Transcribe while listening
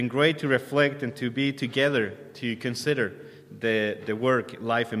Great to reflect and to be together to consider the work,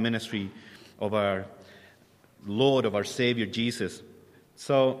 life, and ministry of our Lord, of our Savior, Jesus.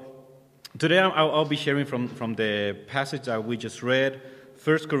 So today I'll be sharing from the passage that we just read,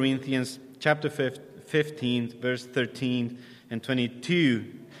 1 Corinthians chapter 15, verse 13 and 22.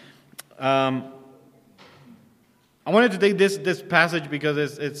 I wanted to take this passage because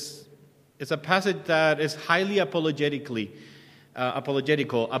it's a passage that is highly apologetical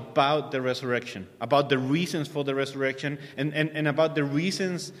about the resurrection, about the reasons for the resurrection, and about the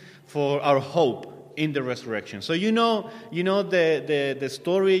reasons for our hope in the resurrection. So you know the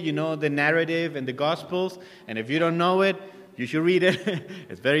story, you know the narrative and the Gospels, and if you don't know it, you should read it.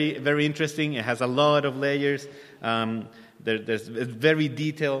 It's very, very interesting. It has a lot of layers. It's very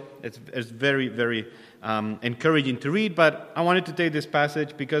detailed. It's very, very encouraging to read. But I wanted to take this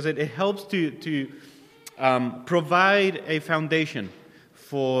passage because it helps to provide a foundation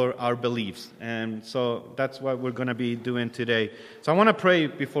for our beliefs. And so that's what we're going to be doing today. So I want to pray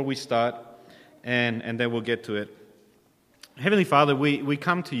before we start, and then we'll get to it. Heavenly Father, we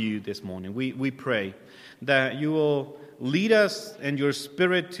come to you this morning. We pray that you will lead us and your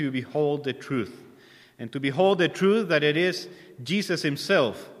Spirit to behold the truth. And to behold the truth that it is Jesus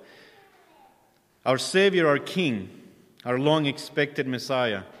himself, our Savior, our King, our long-expected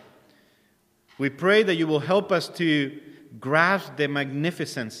Messiah. We pray that you will help us to grasp the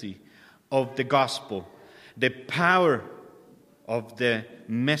magnificency of the gospel, the power of the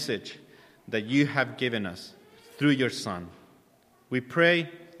message that you have given us through your Son. We pray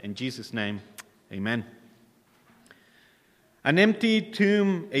in Jesus' name, amen. An empty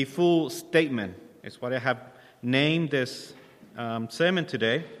tomb, a full statement is what I have named this sermon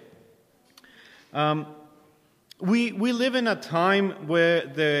today. We live in a time where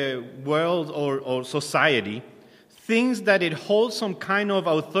the world or society thinks that it holds some kind of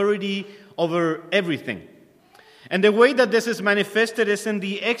authority over everything. And the way that this is manifested is in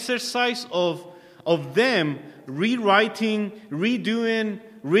the exercise of them rewriting, redoing,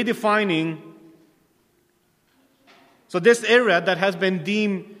 redefining. So this era that has been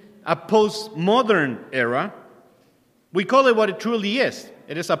deemed a postmodern era, we call it what it truly is.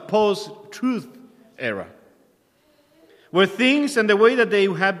 It is a post-truth era, where things and the way that they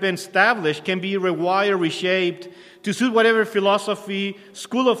have been established can be rewired, reshaped to suit whatever philosophy,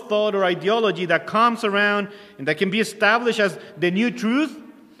 school of thought, or ideology that comes around and that can be established as the new truth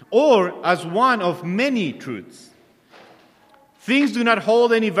or as one of many truths. Things do not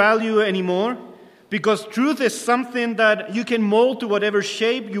hold any value anymore because truth is something that you can mold to whatever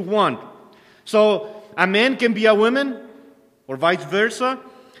shape you want. So a man can be a woman or vice versa.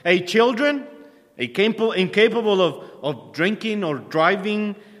 A children, incapable of drinking or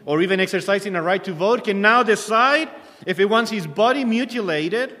driving or even exercising a right to vote, can now decide if he wants his body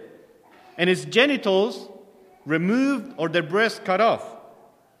mutilated and his genitals removed or their breasts cut off.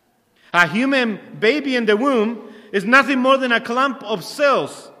 A human baby in the womb is nothing more than a clump of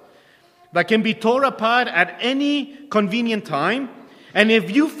cells that can be torn apart at any convenient time. And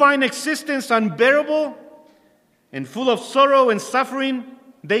if you find existence unbearable and full of sorrow and suffering,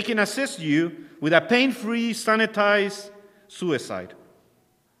 they can assist you with a pain-free, sanitized suicide.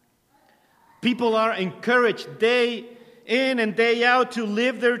 People are encouraged day in and day out to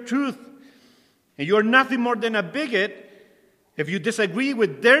live their truth. And you're nothing more than a bigot if you disagree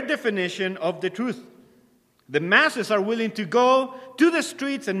with their definition of the truth. The masses are willing to go to the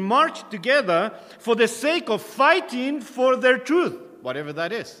streets and march together for the sake of fighting for their truth, whatever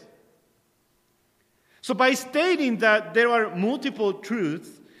that is. So by stating that there are multiple truths,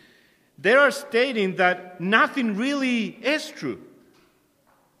 they are stating that nothing really is true.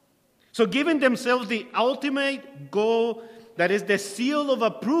 So giving themselves the ultimate goal, that is the seal of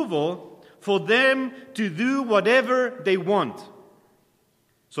approval for them to do whatever they want.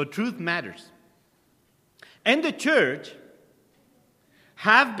 So truth matters. And the church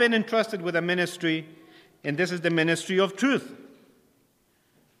have been entrusted with a ministry, and this is the ministry of truth.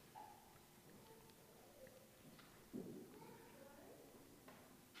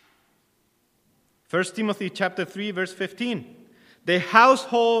 First Timothy chapter 3, verse 15. The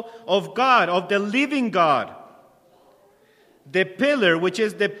household of God, of the living God. The pillar, which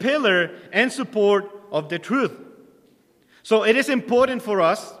is the pillar and support of the truth. So it is important for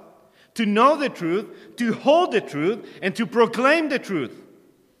us to know the truth, to hold the truth, and to proclaim the truth.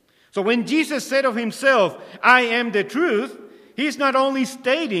 So when Jesus said of himself, I am the truth, he's not only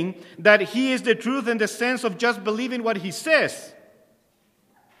stating that he is the truth in the sense of just believing what he says,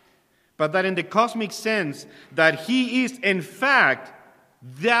 but that in the cosmic sense that he is in fact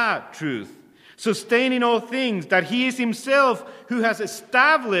the truth. sustaining all things, that he is himself who has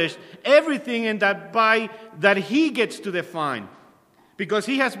established everything, and that he gets to define. Because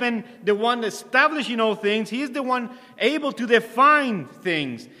he has been the one establishing all things, he is the one able to define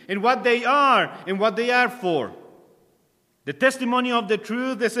things and what they are and what they are for. The testimony of the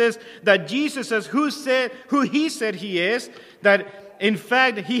truth, this is that Jesus is who he said he is, that in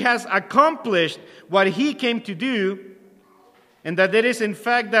fact he has accomplished what he came to do, and that it is in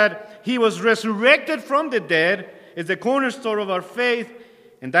fact that he was resurrected from the dead, is the cornerstone of our faith,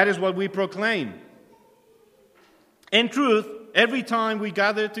 and that is what we proclaim. In truth, every time we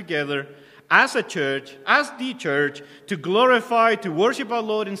gather together as a church, as the church, to glorify, to worship our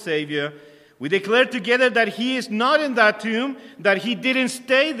Lord and Savior, we declare together that he is not in that tomb, that he didn't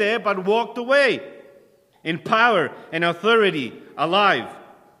stay there but walked away in power and authority, alive.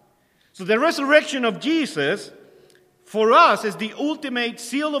 So the resurrection of Jesus for us is the ultimate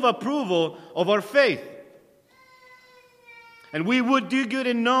seal of approval of our faith. And we would do good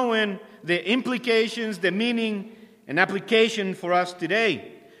in knowing the implications, the meaning, and application for us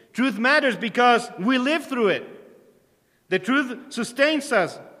today. Truth matters because we live through it. The truth sustains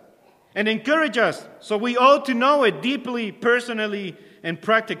us and encourages us, so we ought to know it deeply, personally, and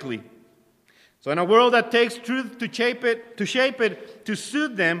practically. So in a world that takes truth to shape it, to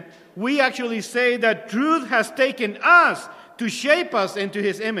suit them, we actually say that truth has taken us to shape us into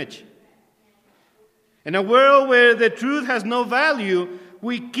his image. In a world where the truth has no value,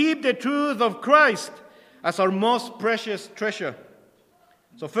 we keep the truth of Christ as our most precious treasure.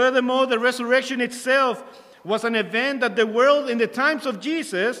 So furthermore, the resurrection itself was an event that the world in the times of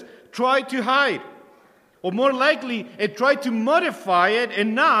Jesus tried to hide. Or more likely, it tried to modify it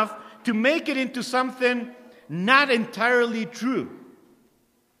enough to make it into something not entirely true.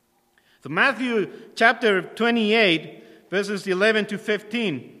 So Matthew chapter 28, verses 11 to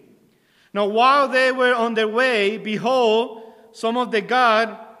 15. Now while they were on their way, behold, some of the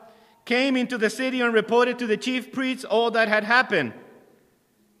guard came into the city and reported to the chief priests all that had happened.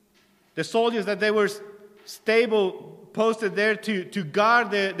 The soldiers that they were posted there to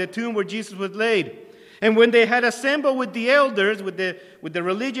guard the tomb where Jesus was laid. And when they had assembled with the elders, with the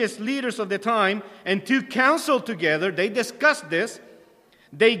religious leaders of the time, and took counsel together, they discussed this.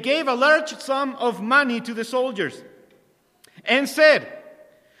 They gave a large sum of money to the soldiers and said,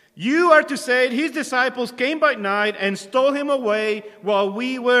 "You are to say his disciples came by night and stole him away while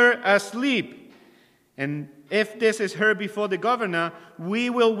we were asleep. And if this is heard before the governor, we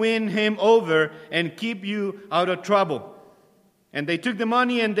will win him over and keep you out of trouble." And they took the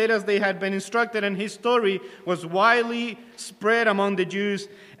money and did as they had been instructed, and his story was widely spread among the Jews,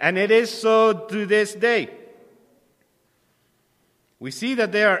 and it is so to this day. We see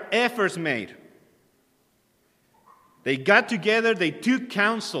that there are efforts made. They got together, they took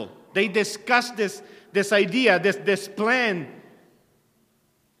counsel, they discussed this idea, this plan.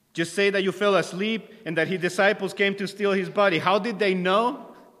 Just say that you fell asleep and that his disciples came to steal his body. How did they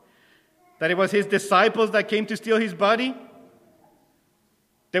know that it was his disciples that came to steal his body?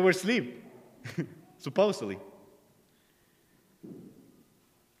 They were asleep, supposedly.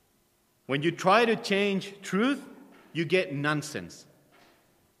 When you try to change truth, you get nonsense.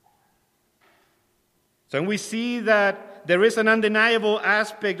 So we see that there is an undeniable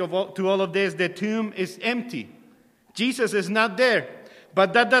aspect to all of this. The tomb is empty. Jesus is not there.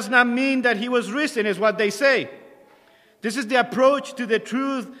 But that does not mean that he was risen, is what they say. This is the approach to the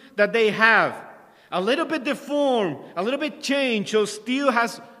truth that they have. A little bit deformed, a little bit changed, so still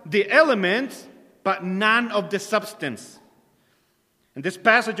has the elements, but none of the substance. In this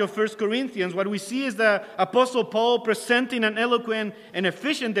passage of 1 Corinthians, what we see is the Apostle Paul presenting an eloquent and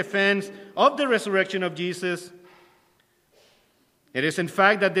efficient defense of the resurrection of Jesus. It is in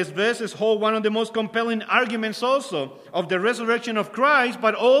fact that these verses hold one of the most compelling arguments also of the resurrection of Christ,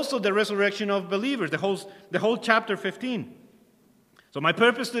 but also the resurrection of believers, the whole chapter 15. So my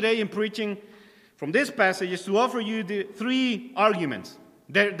purpose today in preaching from this passage is to offer you the three arguments.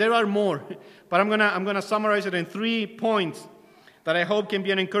 There are more, but I'm gonna summarize it in 3 points that I hope can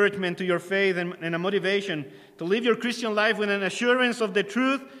be an encouragement to your faith and a motivation to live your Christian life with an assurance of the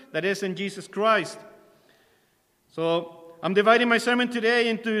truth that is in Jesus Christ. So I'm dividing my sermon today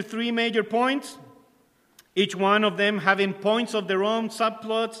into 3 major points, each one of them having points of their own,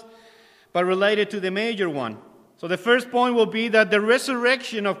 subplots, but related to the major one. So the first point will be that the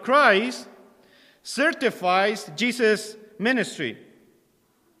resurrection of Christ certifies Jesus' ministry.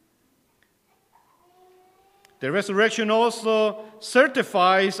 The resurrection also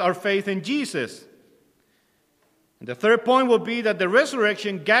certifies our faith in Jesus. And the third point will be that the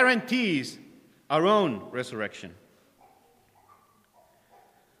resurrection guarantees our own resurrection.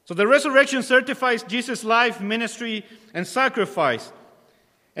 So the resurrection certifies Jesus' life, ministry, and sacrifice.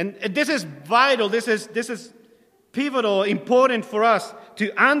 And this is vital, this is pivotal, important for us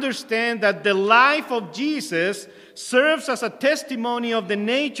to understand that the life of Jesus serves as a testimony of the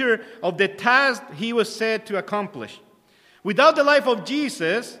nature of the task he was set to accomplish. Without the life of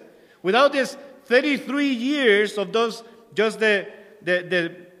Jesus, without this 33 years of those, just the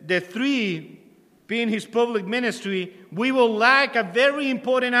three being his public ministry, we will lack a very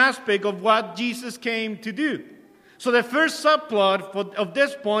important aspect of what Jesus came to do. So the first subplot of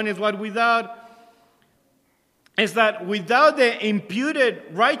this point is that without the imputed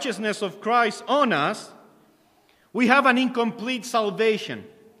righteousness of Christ on us, we have an incomplete salvation.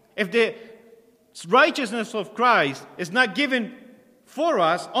 If the righteousness of Christ is not given for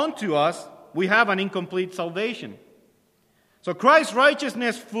us, unto us, we have an incomplete salvation. So Christ's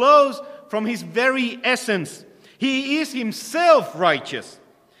righteousness flows from his very essence. He is himself righteous.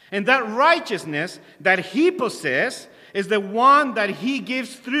 And that righteousness that he possesses is the one that he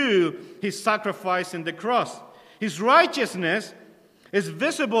gives through his sacrifice in the cross. His righteousness is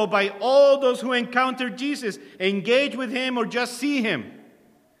visible by all those who encounter Jesus, engage with him, or just see him.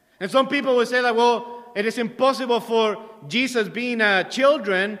 And some people will say that, well, it is impossible for Jesus being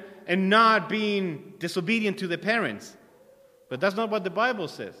children and not being disobedient to the parents. But that's not what the Bible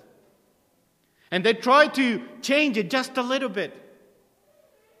says. And they try to change it just a little bit.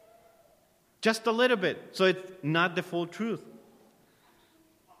 Just a little bit. So it's not the full truth.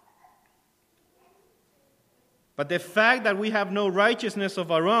 But the fact that we have no righteousness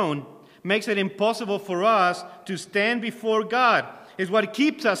of our own makes it impossible for us to stand before God. It's what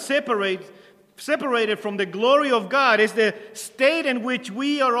keeps us separated from the glory of God. It's the state in which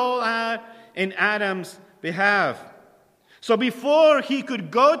we are all at in Adam's behalf. So before he could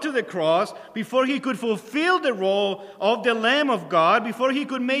go to the cross, before he could fulfill the role of the Lamb of God, before he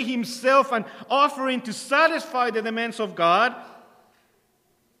could make himself an offering to satisfy the demands of God,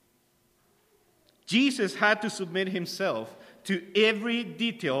 Jesus had to submit himself to every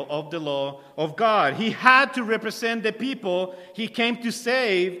detail of the law of God. He had to represent the people he came to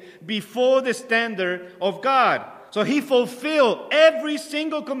save before the standard of God. So he fulfilled every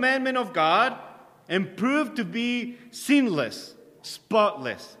single commandment of God and proved to be sinless,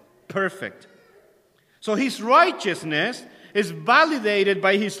 spotless, perfect. So his righteousness is validated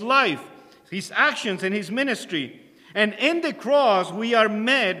by his life, his actions, and his ministry. And in the cross, we are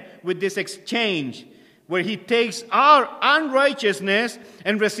met with this exchange where he takes our unrighteousness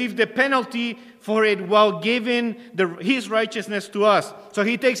and receives the penalty for it while giving his righteousness to us. So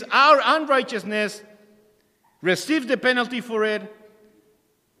he takes our unrighteousness, receives the penalty for it,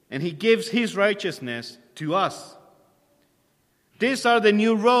 and he gives his righteousness to us. These are the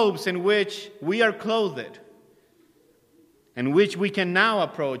new robes in which we are clothed, in which we can now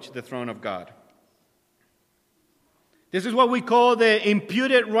approach the throne of God. This is what we call the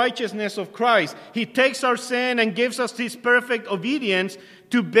imputed righteousness of Christ. He takes our sin and gives us his perfect obedience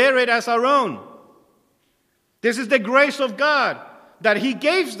to bear it as our own. This is the grace of God, that he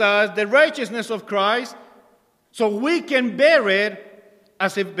gives us the righteousness of Christ so we can bear it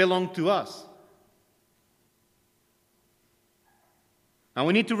as if it belonged to us. And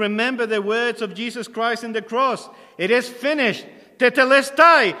we need to remember the words of Jesus Christ in the cross. It is finished.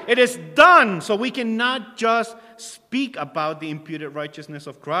 Tetelestai. It is done. So we cannot just speak about the imputed righteousness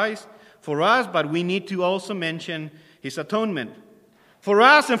of Christ for us, but we need to also mention his atonement. For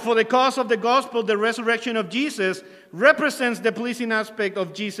us and for the cause of the gospel, the resurrection of Jesus represents the pleasing aspect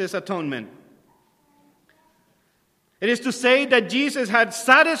of Jesus' atonement. It is to say that Jesus had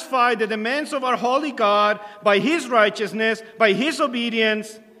satisfied the demands of our holy God by his righteousness, by his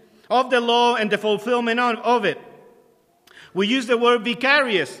obedience of the law and the fulfillment of it. We use the word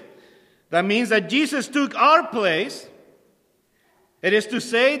vicarious. That means that Jesus took our place. It is to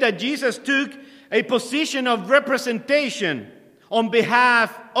say that Jesus took a position of representation on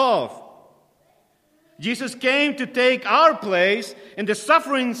behalf of. Jesus came to take our place in the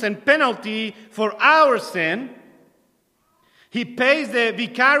sufferings and penalty for our sin. He pays the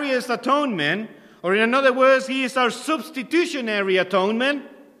vicarious atonement, or in other words, he is our substitutionary atonement.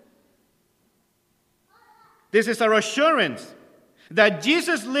 This is our assurance that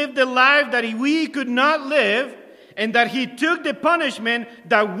Jesus lived the life that we could not live, and that he took the punishment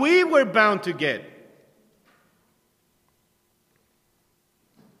that we were bound to get.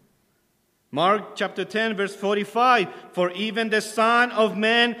 Mark chapter 10, verse 45, for even the Son of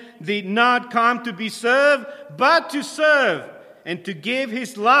Man did not come to be served, but to serve, and to give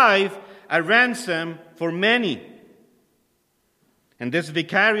his life a ransom for many. And this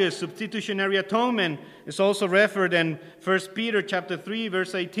vicarious substitutionary atonement is also referred in 1 Peter chapter 3,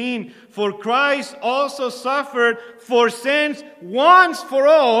 verse 18. For Christ also suffered for sins once for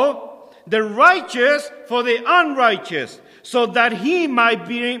all, the righteous for the unrighteous, so that he might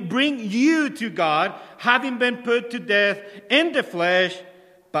bring you to God, having been put to death in the flesh,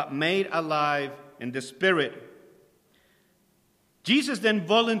 but made alive in the Spirit. Jesus then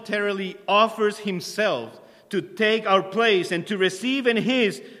voluntarily offers himself to take our place and to receive in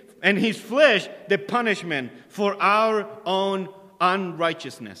his flesh the punishment for our own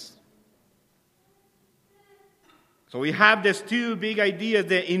unrighteousness. So we have these two big ideas,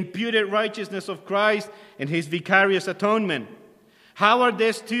 the imputed righteousness of Christ and his vicarious atonement. How are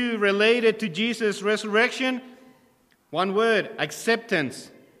these two related to Jesus' resurrection? One word,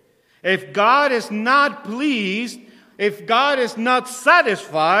 acceptance. If God is not pleased, if God is not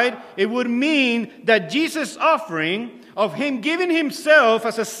satisfied, it would mean that Jesus' offering of him giving himself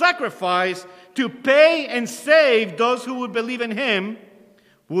as a sacrifice to pay and save those who would believe in him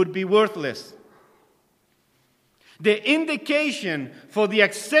would be worthless. The indication for the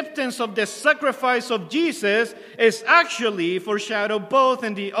acceptance of the sacrifice of Jesus is actually foreshadowed both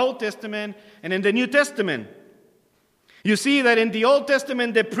in the Old Testament and in the New Testament. You see that in the Old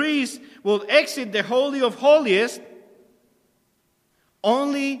Testament, the priest will exit the Holy of Holies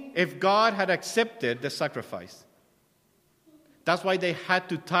only if God had accepted the sacrifice. That's why they had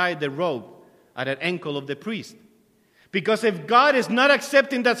to tie the rope at the ankle of the priest. Because if God is not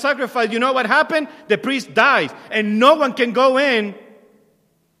accepting that sacrifice, you know what happened? The priest dies, and no one can go in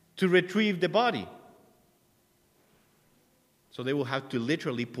to retrieve the body. So they will have to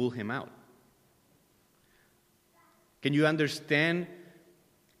literally pull him out. Can you understand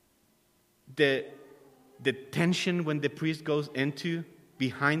the tension when the priest goes into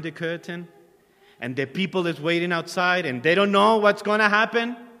behind the curtain and the people is waiting outside and they don't know what's going to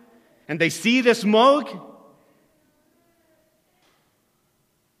happen and they see the smoke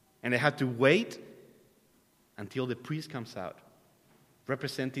and they have to wait until the priest comes out,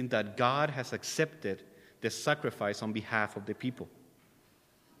 representing that God has accepted the sacrifice on behalf of the people.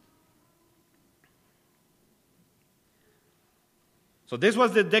 So this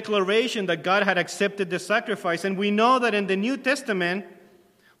was the declaration that God had accepted the sacrifice. And we know that in the New Testament,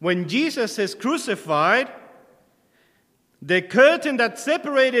 when Jesus is crucified, the curtain that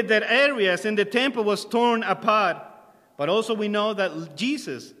separated that areas in the temple was torn apart. But also we know that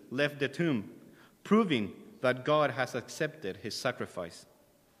Jesus left the tomb, proving that God has accepted his sacrifice.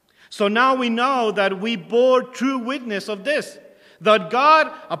 So now we know that we bore true witness of this, that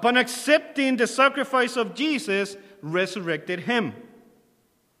God, upon accepting the sacrifice of Jesus, resurrected him.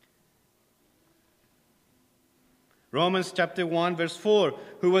 Romans chapter 1, verse 4,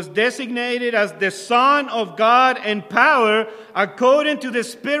 who was designated as the Son of God in power according to the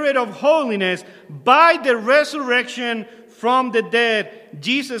Spirit of holiness by the resurrection from the dead,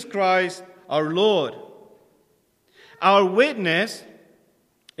 Jesus Christ our Lord. Our witness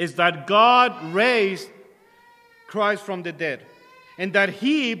is that God raised Christ from the dead, and that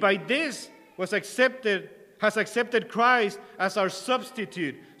he, by this, has accepted Christ as our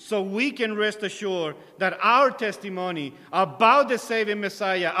substitute, so we can rest assured that our testimony about the saving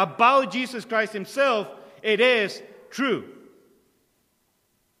Messiah, about Jesus Christ himself, it is true.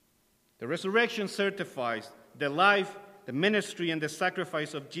 The resurrection certifies the life, the ministry, and the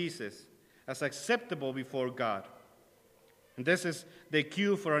sacrifice of Jesus as acceptable before God. And this is the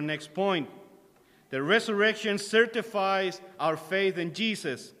cue for our next point. The resurrection certifies our faith in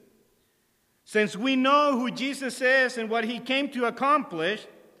Jesus. Since we know who Jesus is and what he came to accomplish,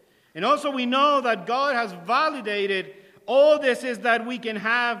 and also we know that God has validated all this, is that we can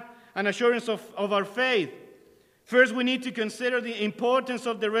have an assurance of our faith. First, we need to consider the importance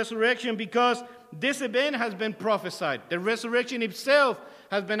of the resurrection, because this event has been prophesied. The resurrection itself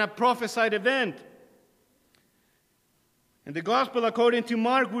has been a prophesied event. In the Gospel according to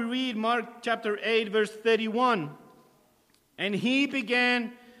Mark, we read Mark chapter 8, verse 31. And he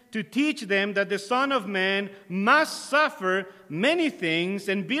began to teach them that the Son of Man must suffer many things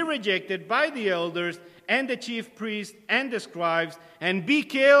and be rejected by the elders and the chief priests and the scribes and be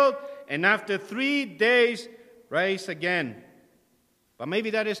killed, and after 3 days rise again. But maybe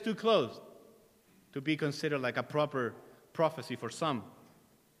that is too close to be considered like a proper prophecy for some.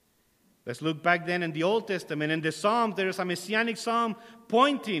 Let's look back then in the Old Testament. In the Psalms, there is a messianic psalm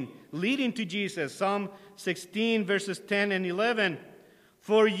leading to Jesus. Psalm 16, verses 10 and 11.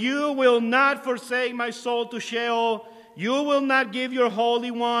 For you will not forsake my soul to Sheol. You will not give your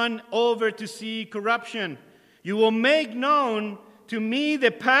Holy One over to see corruption. You will make known to me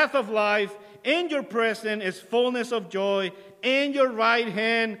the path of life. In your presence is fullness of joy. In your right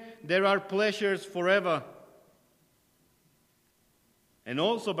hand there are pleasures forever. And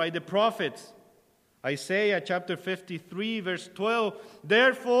also by the prophets, Isaiah chapter 53, verse 12,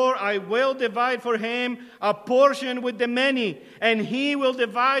 therefore I will divide for him a portion with the many, and he will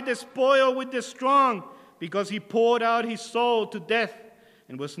divide the spoil with the strong, because he poured out his soul to death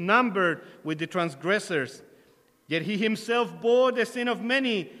and was numbered with the transgressors. Yet he himself bore the sin of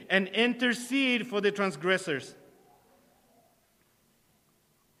many and interceded for the transgressors.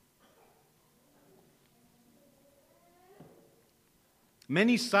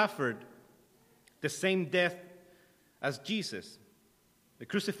 Many suffered the same death as Jesus. The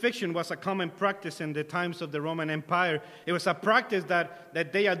crucifixion was a common practice in the times of the Roman Empire. It was a practice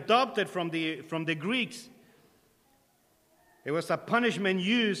that they adopted from the Greeks. It was a punishment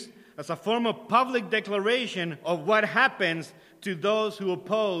used as a form of public declaration of what happens to those who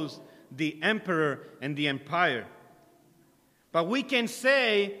oppose the emperor and the empire. But we can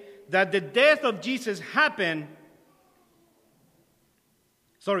say that the death of Jesus happened.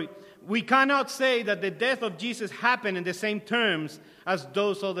 We cannot say that the death of Jesus happened in the same terms as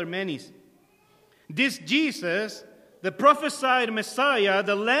those other many. This Jesus, the prophesied Messiah,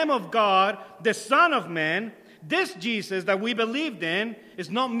 the Lamb of God, the Son of Man, this Jesus that we believed in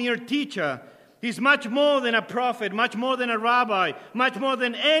is not mere teacher. He's much more than a prophet, much more than a rabbi, much more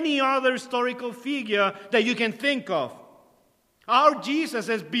than any other historical figure that you can think of. Our Jesus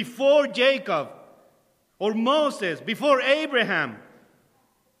is before Jacob or Moses, before Abraham.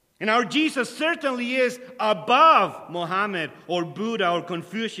 And our Jesus certainly is above Muhammad or Buddha or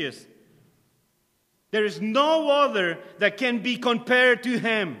Confucius. There is no other that can be compared to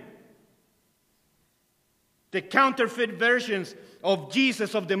him. The counterfeit versions of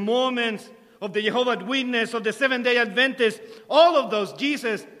Jesus, of the Mormons, of the Jehovah's Witnesses, of the Seventh-day Adventists, all of those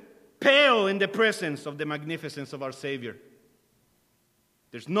Jesus pale in the presence of the magnificence of our Savior.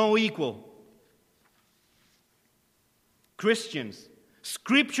 There's no equal. Christians,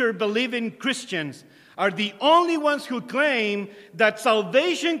 Scripture-believing Christians, are the only ones who claim that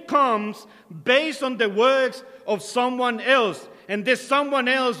salvation comes based on the works of someone else, and this someone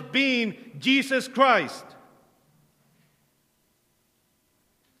else being Jesus Christ.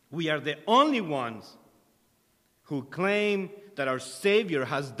 We are the only ones who claim that our Savior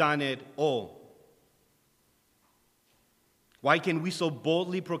has done it all. Why can we so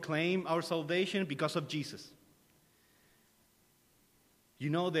boldly proclaim our salvation? Because of Jesus. You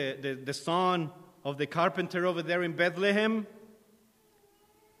know the son of the carpenter over there in Bethlehem?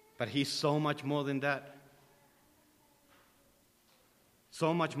 But he's so much more than that.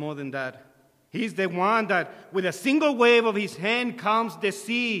 So much more than that. He's the one that with a single wave of his hand calms the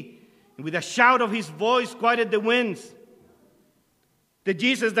sea, and with a shout of his voice quieted the winds. The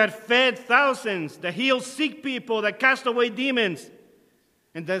Jesus that fed thousands, that healed sick people, that cast away demons.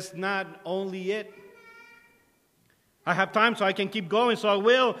 And that's not only it. I have time so I can keep going, so I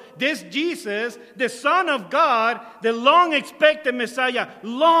will. This Jesus, the Son of God, the long-expected Messiah,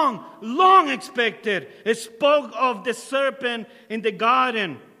 long expected, it spoke of the serpent in the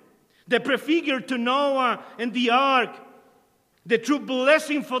garden, the prefigure to Noah and the ark, the true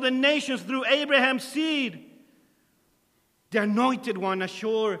blessing for the nations through Abraham's seed, the anointed one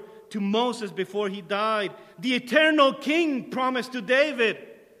assured to Moses before he died, the eternal king promised to David,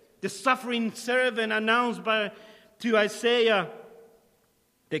 the suffering servant announced to Isaiah,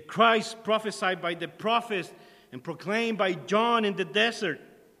 the Christ prophesied by the prophets and proclaimed by John in the desert.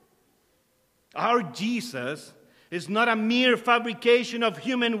 Our Jesus is not a mere fabrication of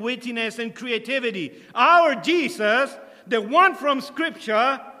human wittiness and creativity. Our Jesus, the one from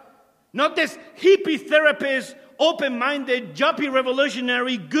Scripture, not this hippie therapist, open-minded, juppy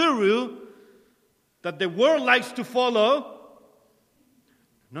revolutionary guru that the world likes to follow.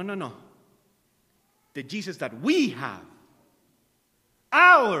 No. The Jesus that we have.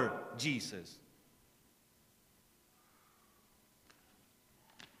 Our Jesus.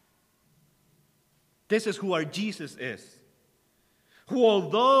 This is who our Jesus is. Who,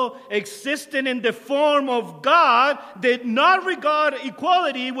 although existing in the form of God, did not regard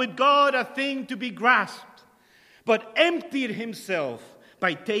equality with God a thing to be grasped, but emptied himself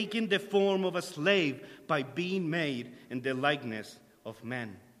by taking the form of a slave, by being made in the likeness of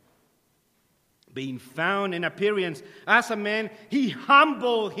man. Being found in appearance as a man, he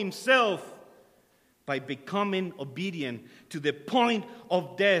humbled himself by becoming obedient to the point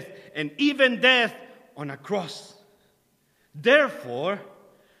of death, and even death on a cross. Therefore,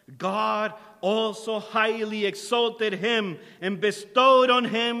 God also highly exalted him and bestowed on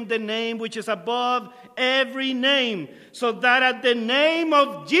him the name which is above every name, so that at the name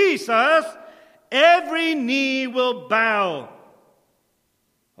of Jesus every knee will bow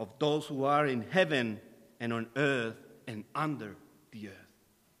of those who are in heaven and on earth and under the earth.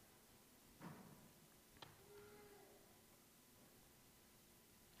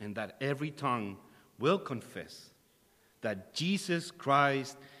 And that every tongue will confess that Jesus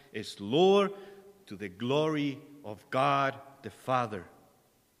Christ is Lord, to the glory of God the Father.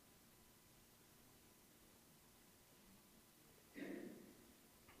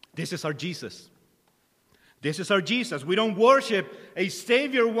 This is our Jesus. This is our Jesus. We don't worship a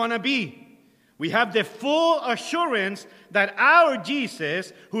Savior wannabe. We have the full assurance that our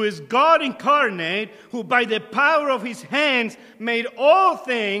Jesus, who is God incarnate, who by the power of his hands made all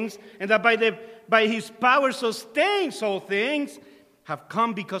things, and that by his power sustains all things, have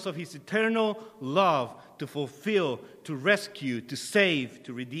come because of his eternal love to fulfill, to rescue, to save,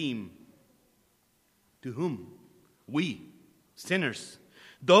 to redeem. To whom? We, sinners.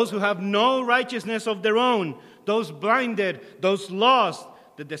 Those who have no righteousness of their own, those blinded, those lost,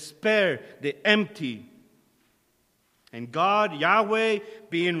 the despair, the empty. And God, Yahweh,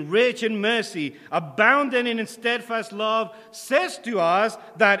 being rich in mercy, abounding in steadfast love, says to us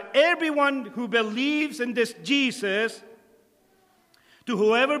that everyone who believes in this Jesus, to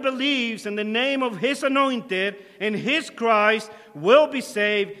whoever believes in the name of his anointed and his Christ, will be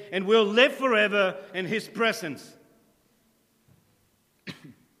saved and will live forever in his presence.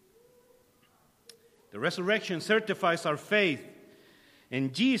 The resurrection certifies our faith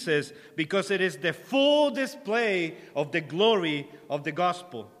in Jesus because it is the full display of the glory of the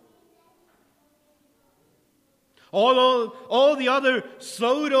gospel. All the other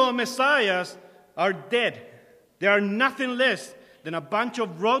pseudo-messiahs are dead. They are nothing less than a bunch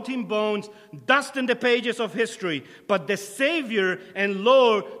of rotting bones, dust in the pages of history. But the Savior and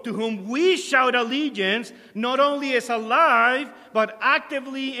Lord to whom we shout allegiance not only is alive, but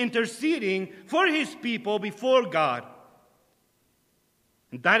actively interceding for his people before God.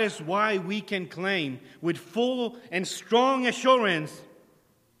 And that is why we can claim with full and strong assurance,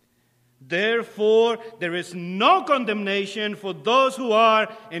 therefore there is no condemnation for those who are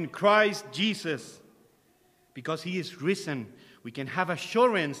in Christ Jesus. Because he is risen, we can have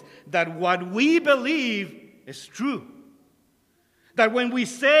assurance that what we believe is true. That when we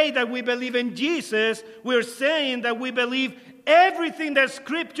say that we believe in Jesus, we're saying that we believe everything that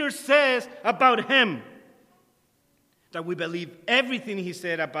Scripture says about him. That we believe everything he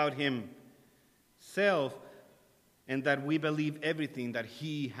said about himself, and that we believe everything that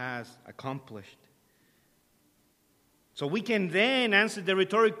he has accomplished. So we can then answer the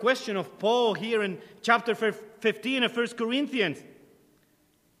rhetoric question of Paul here in chapter 15 of 1 Corinthians.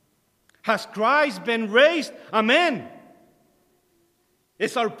 Has Christ been raised? Amen.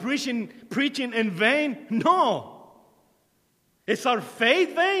 Is our preaching in vain? No. Is our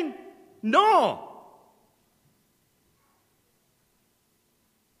faith vain? No.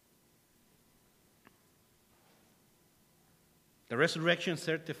 The resurrection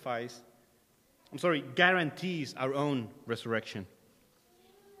guarantees our own resurrection.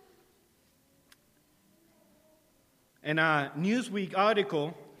 In a Newsweek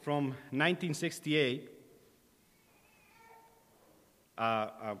article from 1968,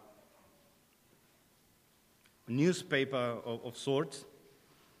 a newspaper of sorts,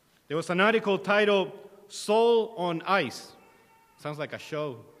 there was an article titled Soul on Ice. Sounds like a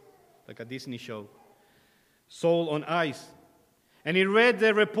show, like a Disney show. Soul on Ice. And he read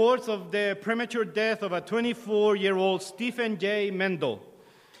the reports of the premature death of a 24-year-old Stephen J. Mendel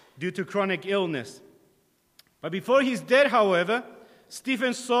due to chronic illness. But before his death, however,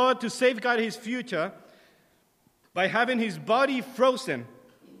 Stephen sought to safeguard his future by having his body frozen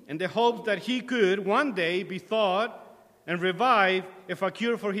in the hope that he could one day be thawed and revived if a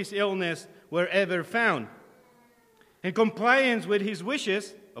cure for his illness were ever found. In compliance with his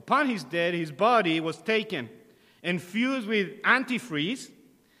wishes, upon his death, his body was taken, infused with antifreeze,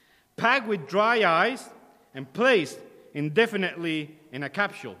 packed with dry ice, and placed indefinitely in a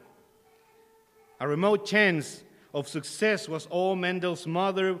capsule. A remote chance of success was all Mendel's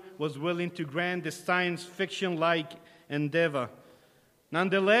mother was willing to grant the science fiction-like endeavor.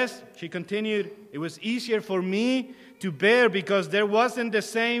 Nonetheless, she continued, it was easier for me to bear because there wasn't the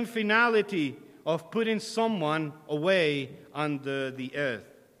same finality of putting someone away under the earth.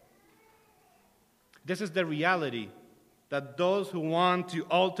 This is the reality that those who want to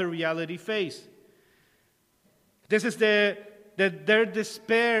alter reality face. This is their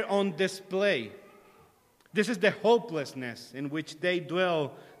despair on display. This is the hopelessness in which they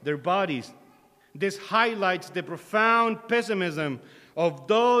dwell their bodies. This highlights the profound pessimism of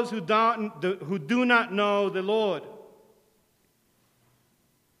those who do not know the Lord.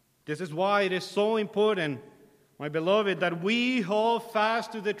 This is why it is so important, my beloved, that we hold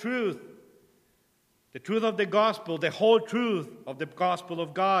fast to the truth of the gospel, the whole truth of the gospel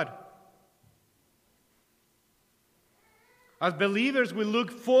of God. As believers, we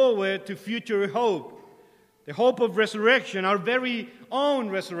look forward to future hope, the hope of resurrection, our very own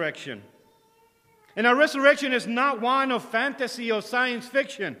resurrection. And our resurrection is not one of fantasy or science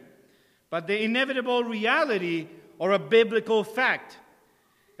fiction, but the inevitable reality or a biblical fact.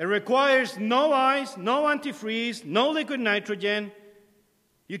 It requires no ice, no antifreeze, no liquid nitrogen.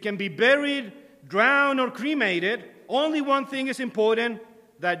 You can be buried, drowned, or cremated. Only one thing is important,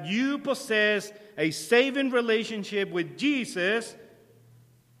 that you possess a saving relationship with Jesus,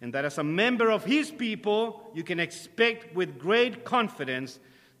 and that as a member of His people, you can expect with great confidence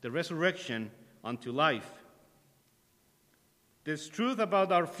the resurrection unto life. This truth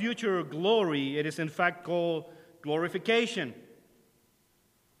about our future glory, it is in fact called glorification.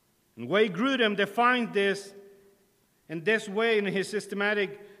 And Wayne Grudem defines this in this way in his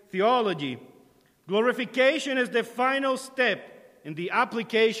systematic theology. Glorification is the final step in the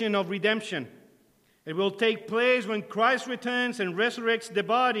application of redemption. It will take place when Christ returns and resurrects the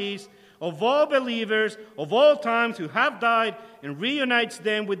bodies of all believers of all times who have died and reunites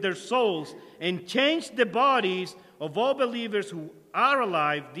them with their souls, and change the bodies of all believers who are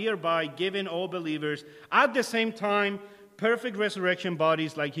alive, thereby giving all believers at the same time perfect resurrection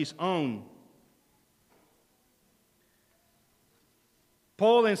bodies like His own.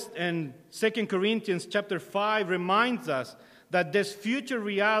 Paul in 2 Corinthians chapter 5 reminds us that this future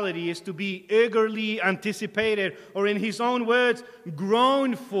reality is to be eagerly anticipated, or in his own words,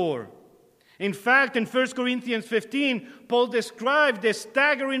 groaned for. In fact, in 1 Corinthians 15, Paul described the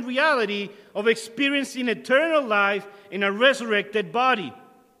staggering reality of experiencing eternal life in a resurrected body.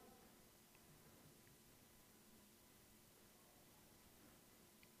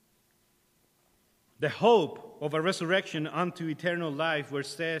 The hope of a resurrection unto eternal life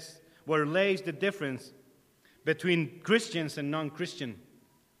where lays the difference between Christians and non-Christian.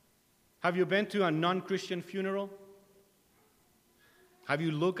 Have you been to a non-Christian funeral? Have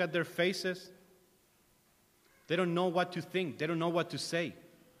you looked at their faces? They don't know what to think. They don't know what to say.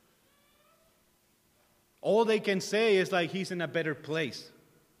 All they can say is like, he's in a better place.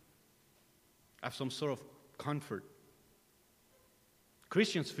 Have some sort of comfort.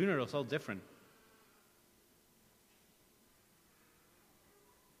 Christians' funerals are different.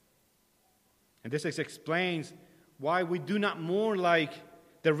 And this explains why we do not mourn like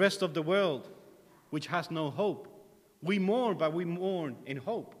the rest of the world, which has no hope. We mourn, but we mourn in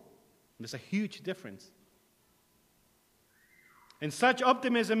hope. There's a huge difference. And such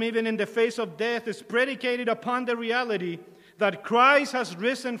optimism, even in the face of death, is predicated upon the reality that Christ has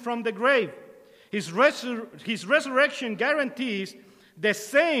risen from the grave. His resurrection guarantees the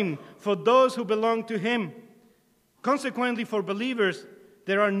same for those who belong to Him. Consequently, for believers,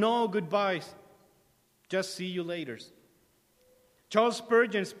 there are no goodbyes. Just see you later. Charles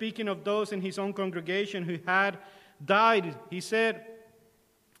Spurgeon, speaking of those in his own congregation who had died, he said,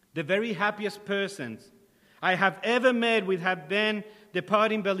 "The very happiest persons I have ever met with have been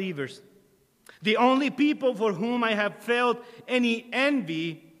departing believers. The only people for whom I have felt any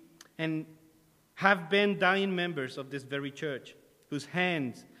envy and have been dying members of this very church, whose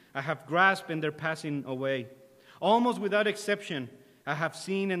hands I have grasped in their passing away. Almost without exception, I have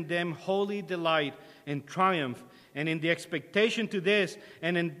seen in them holy delight and triumph, and in the expectation to this,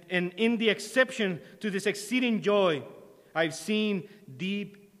 and in the exception to this exceeding joy, I've seen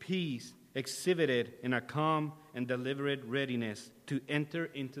deep peace exhibited in a calm and deliberate readiness to enter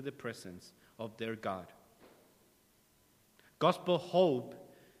into the presence of their God." Gospel hope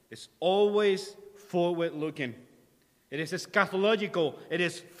is always forward-looking. It is eschatological. It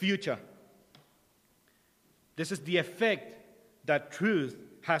is future. This is the effect that truth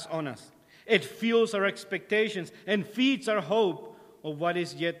has on us. It fuels our expectations and feeds our hope of what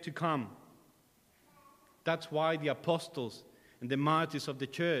is yet to come. That's why the apostles and the martyrs of the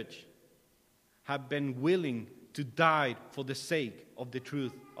church have been willing to die for the sake of the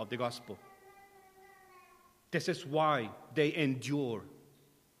truth of the gospel. This is why they endure.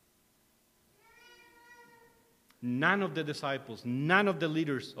 None of the disciples, none of the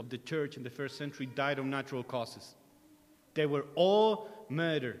leaders of the church in the first century died of natural causes. They were all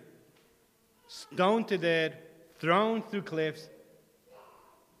murdered, stoned to death, thrown through cliffs,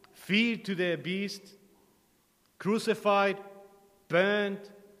 fed to the beasts, crucified, burned,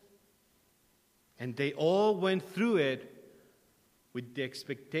 and they all went through it with the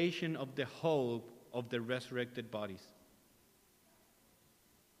expectation of the hope of the resurrected bodies.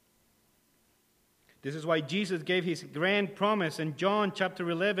 This is why Jesus gave his grand promise in John chapter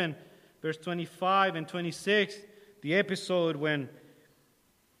 11, verse 25 and 26, the episode when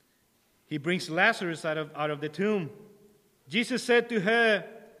he brings Lazarus out of the tomb. Jesus said to her,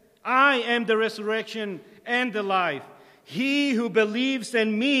 I am the resurrection and the life. He who believes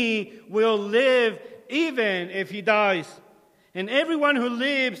in me will live even if he dies. And everyone who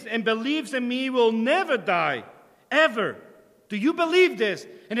lives and believes in me will never die, ever. Do you believe this?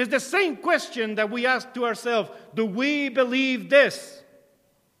 And it's the same question that we ask to ourselves. Do we believe this?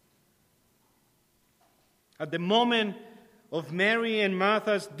 At the moment of Mary and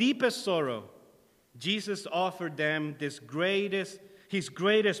Martha's deepest sorrow, Jesus offered them his greatest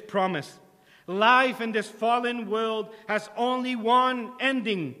promise. Life in this fallen world has only one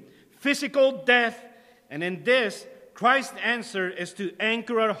ending, physical death. And in this, Christ's answer is to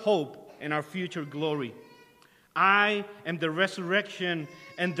anchor our hope in our future glory. I am the resurrection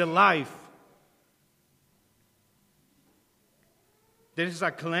and the life. This is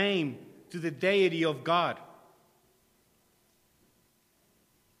a claim to the deity of God.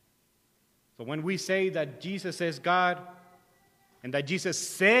 So when we say that Jesus is God, and that Jesus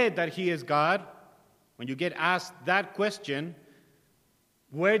said that he is God, when you get asked that question,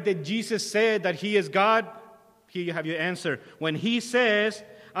 where did Jesus say that he is God? Here you have your answer. When he says,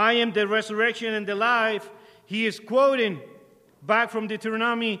 I am the resurrection and the life, he is quoting back from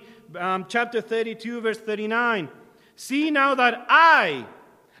Deuteronomy chapter 32, verse 39. See now that I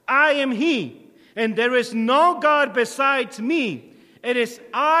am he, and there is no God besides me. It is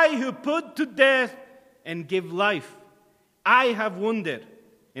I who put to death and give life. I have wounded,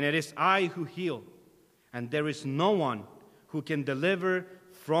 and it is I who heal. And there is no one who can deliver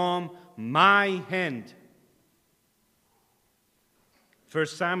from my hand. 1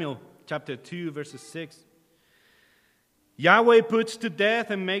 Samuel chapter 2, verses 6. Yahweh puts to death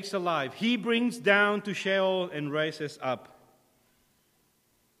and makes alive. He brings down to Sheol and raises up.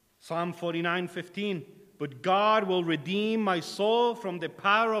 Psalm 49:15. But God will redeem my soul from the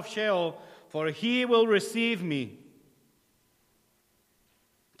power of Sheol, for he will receive me.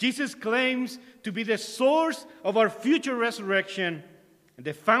 Jesus claims to be the source of our future resurrection and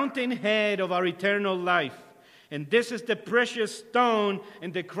the fountainhead of our eternal life. And this is the precious stone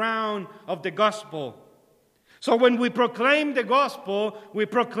and the crown of the gospel. So when we proclaim the gospel, we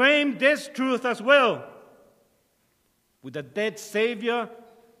proclaim this truth as well. With a dead Savior,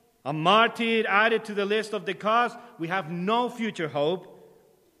 a martyr added to the list of the cause, we have no future hope.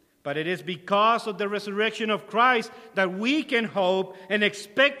 But it is because of the resurrection of Christ that we can hope and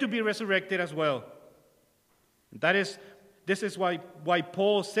expect to be resurrected as well. This is why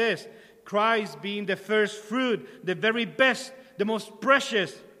Paul says, Christ being the first fruit, the very best, the most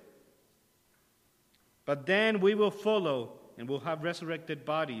precious. But then we will follow and will have resurrected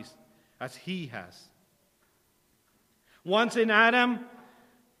bodies as he has. Once in Adam,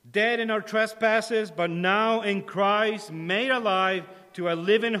 dead in our trespasses, but now in Christ, made alive to a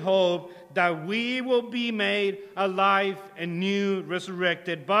living hope that we will be made alive in new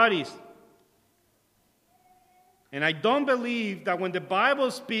resurrected bodies. And I don't believe that when the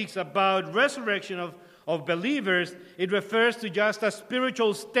Bible speaks about resurrection of believers, it refers to just a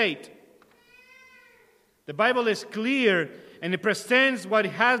spiritual state. The Bible is clear, and it presents what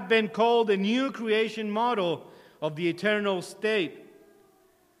has been called the new creation model of the eternal state.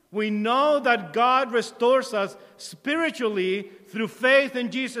 We know that God restores us spiritually through faith in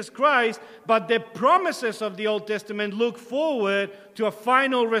Jesus Christ, but the promises of the Old Testament look forward to a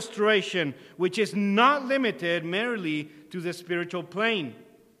final restoration, which is not limited merely to the spiritual plane.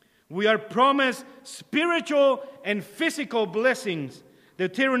 We are promised spiritual and physical blessings.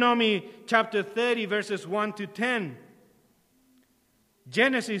 Deuteronomy chapter 30, verses 1 to 10.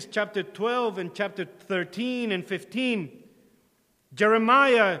 Genesis chapter 12 and chapter 13 and 15.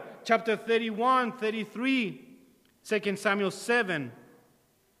 Jeremiah chapter 31, 33, 2 Samuel 7.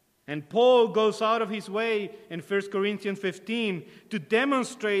 And Paul goes out of his way in 1 Corinthians 15 to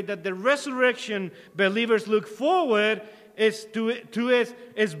demonstrate that the resurrection believers look forward is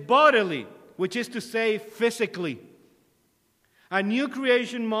bodily, which is to say physically. A new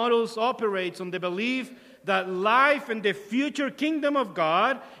creation model operates on the belief that life in the future kingdom of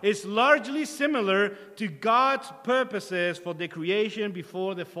God is largely similar to God's purposes for the creation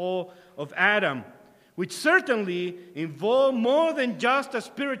before the fall of Adam, which certainly involve more than just a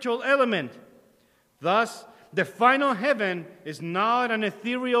spiritual element. Thus, the final heaven is not an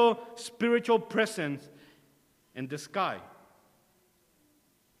ethereal spiritual presence in the sky.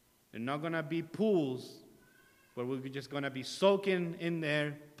 They're not going to be pools where we're just going to be soaking in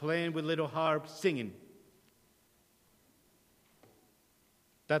there, playing with little harps, singing.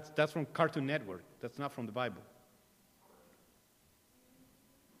 That's from Cartoon Network. That's not from the Bible.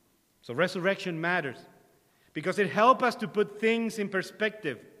 So resurrection matters because it helps us to put things in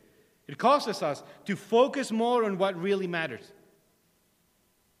perspective. It causes us to focus more on what really matters.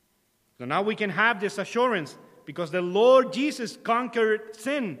 So now we can have this assurance because the Lord Jesus conquered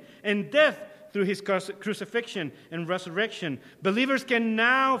sin and death through his crucifixion and resurrection. Believers can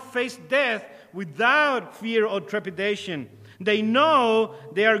now face death without fear or trepidation. They know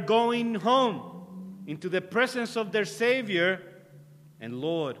they are going home into the presence of their Savior and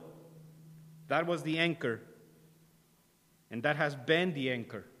Lord. That was the anchor, and that has been the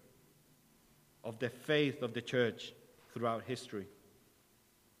anchor of the faith of the church throughout history.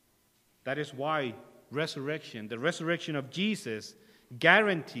 That is why the resurrection of Jesus,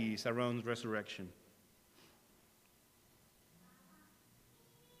 guarantees our own resurrection.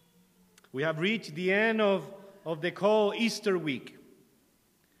 We have reached the end of the call Easter week.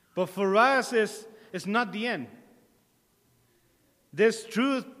 But for us, it's not the end. This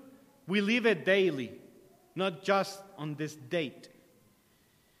truth, we live it daily, not just on this date.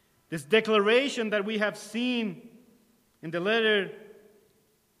 This declaration that we have seen in the letter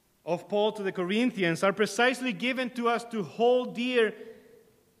of Paul to the Corinthians are precisely given to us to hold dear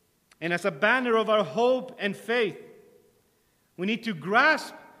and as a banner of our hope and faith. We need to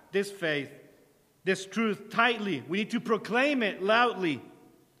grasp this faith, this truth tightly. We need to proclaim it loudly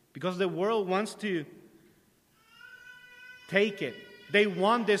because the world wants to take it. They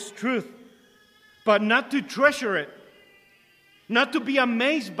want this truth, but not to treasure it, not to be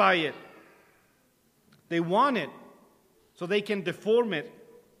amazed by it. They want it so they can deform it,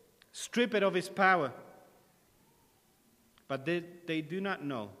 strip it of its power. But they do not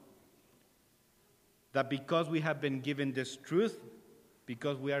know that because we have been given this truth,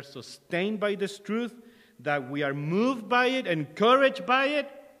 because we are sustained by this truth, that we are moved by it, encouraged by it,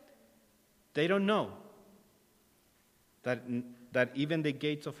 they don't know that even the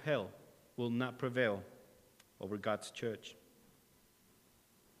gates of hell will not prevail over God's church.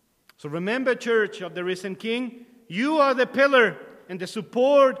 So remember, church of the risen King, you are the pillar and the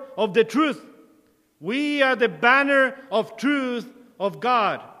support of the truth. We are the banner of truth of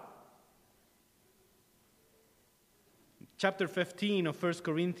God. Chapter 15 of 1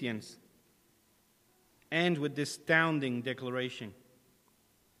 Corinthians ends with this astounding declaration.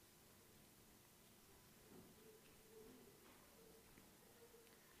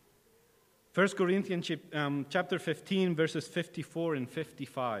 First Corinthians chapter 15, verses 54 and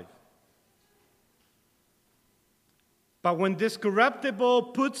 55. But when this corruptible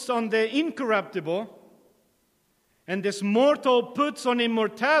puts on the incorruptible, and this mortal puts on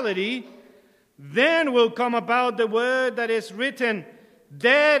immortality, then will come about the word that is written,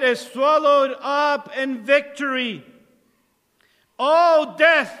 death is swallowed up in victory. O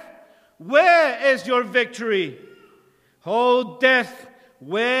death, where is your victory? O death,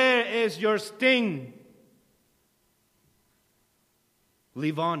 where is your sting?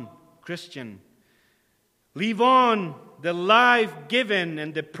 Live on, Christian. Live on the life given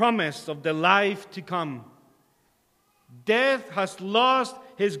and the promise of the life to come. Death has lost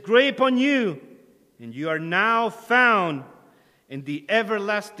his grip on you, and you are now found in the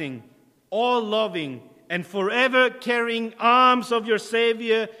everlasting, all-loving, and forever caring arms of your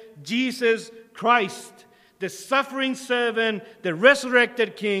Savior, Jesus Christ, the suffering servant, the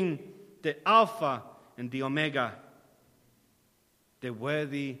resurrected King, the Alpha and the Omega, the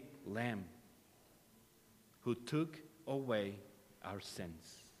worthy Lamb who took away our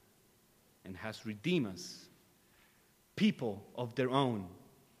sins and has redeemed us, people of their own,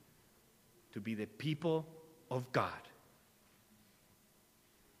 to be the people of God.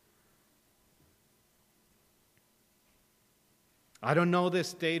 I don't know the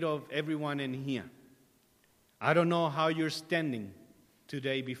state of everyone in here. I don't know how you're standing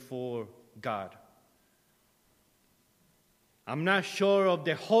today before God. I'm not sure of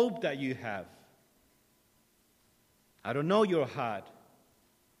the hope that you have. I don't know your heart.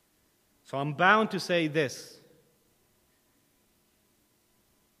 So I'm bound to say this.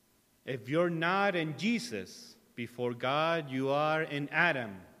 If you're not in Jesus before God, you are in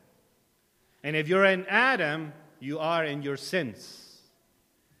Adam. And if you're in Adam, you are in your sins.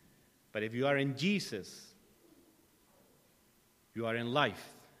 But if you are in Jesus, you are in life.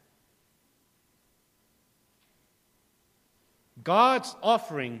 God's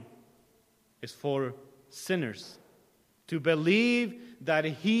offering is for sinners to believe that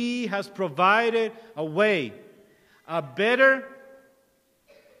He has provided a way, a better,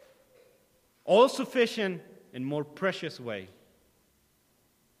 all-sufficient, and more precious way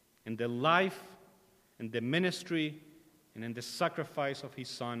in the life and the ministry and in the sacrifice of his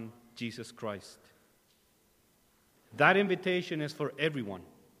Son, Jesus Christ. That invitation is for everyone.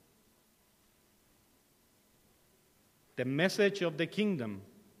 The message of the kingdom,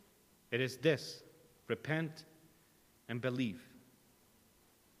 it is this: repent and believe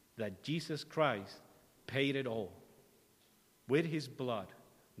that Jesus Christ paid it all with his blood,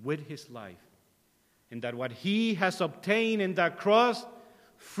 with his life, and that what he has obtained in that cross,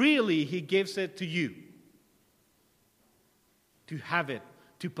 freely he gives it to you, to have it,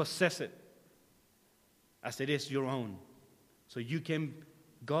 to possess it, as it is your own, so you can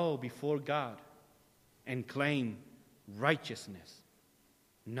go before God and claim righteousness,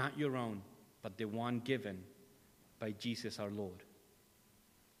 not your own, but the one given by Jesus our Lord.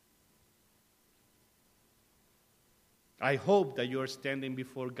 I hope that you are standing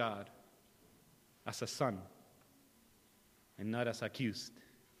before God as a son and not as accused.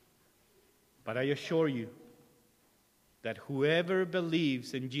 But I assure you that whoever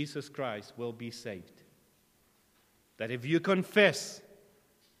believes in Jesus Christ will be saved. That if you confess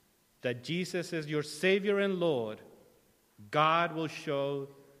that Jesus is your Savior and Lord, God will show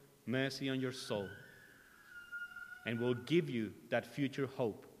mercy on your soul and will give you that future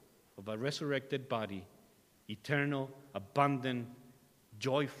hope of a resurrected body, eternal, abundant,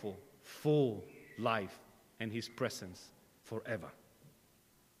 joyful, full life in his presence forever.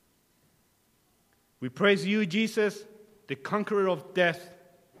 We praise you, Jesus, the conqueror of death.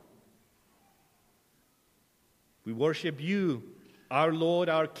 We worship you, our Lord,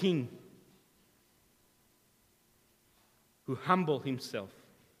 our King, who humbled himself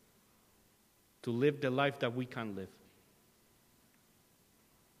to live the life that we can't live.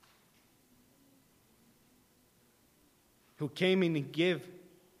 Who came in and gave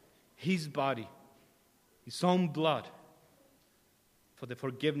his body, his own blood, for the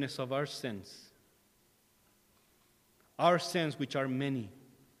forgiveness of our sins which are many,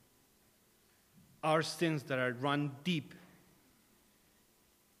 our sins that are run deep,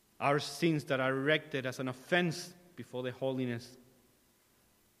 our sins that are erected as an offense before the holiness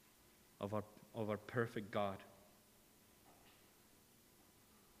of our perfect God.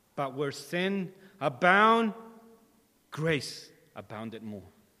 But where sin abound, grace abounded more.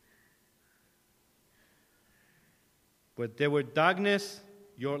 Where there were darkness,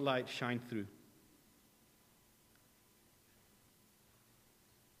 your light shined through.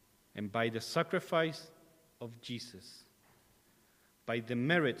 And by the sacrifice of Jesus, by the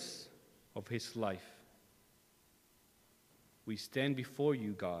merits of his life, we stand before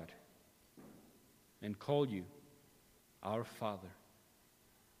you, God, and call you our Father.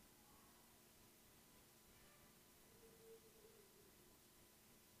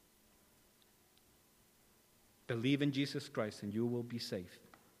 Believe in Jesus Christ and you will be saved.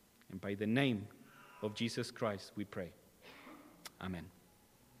 And by the name of Jesus Christ we pray. Amen.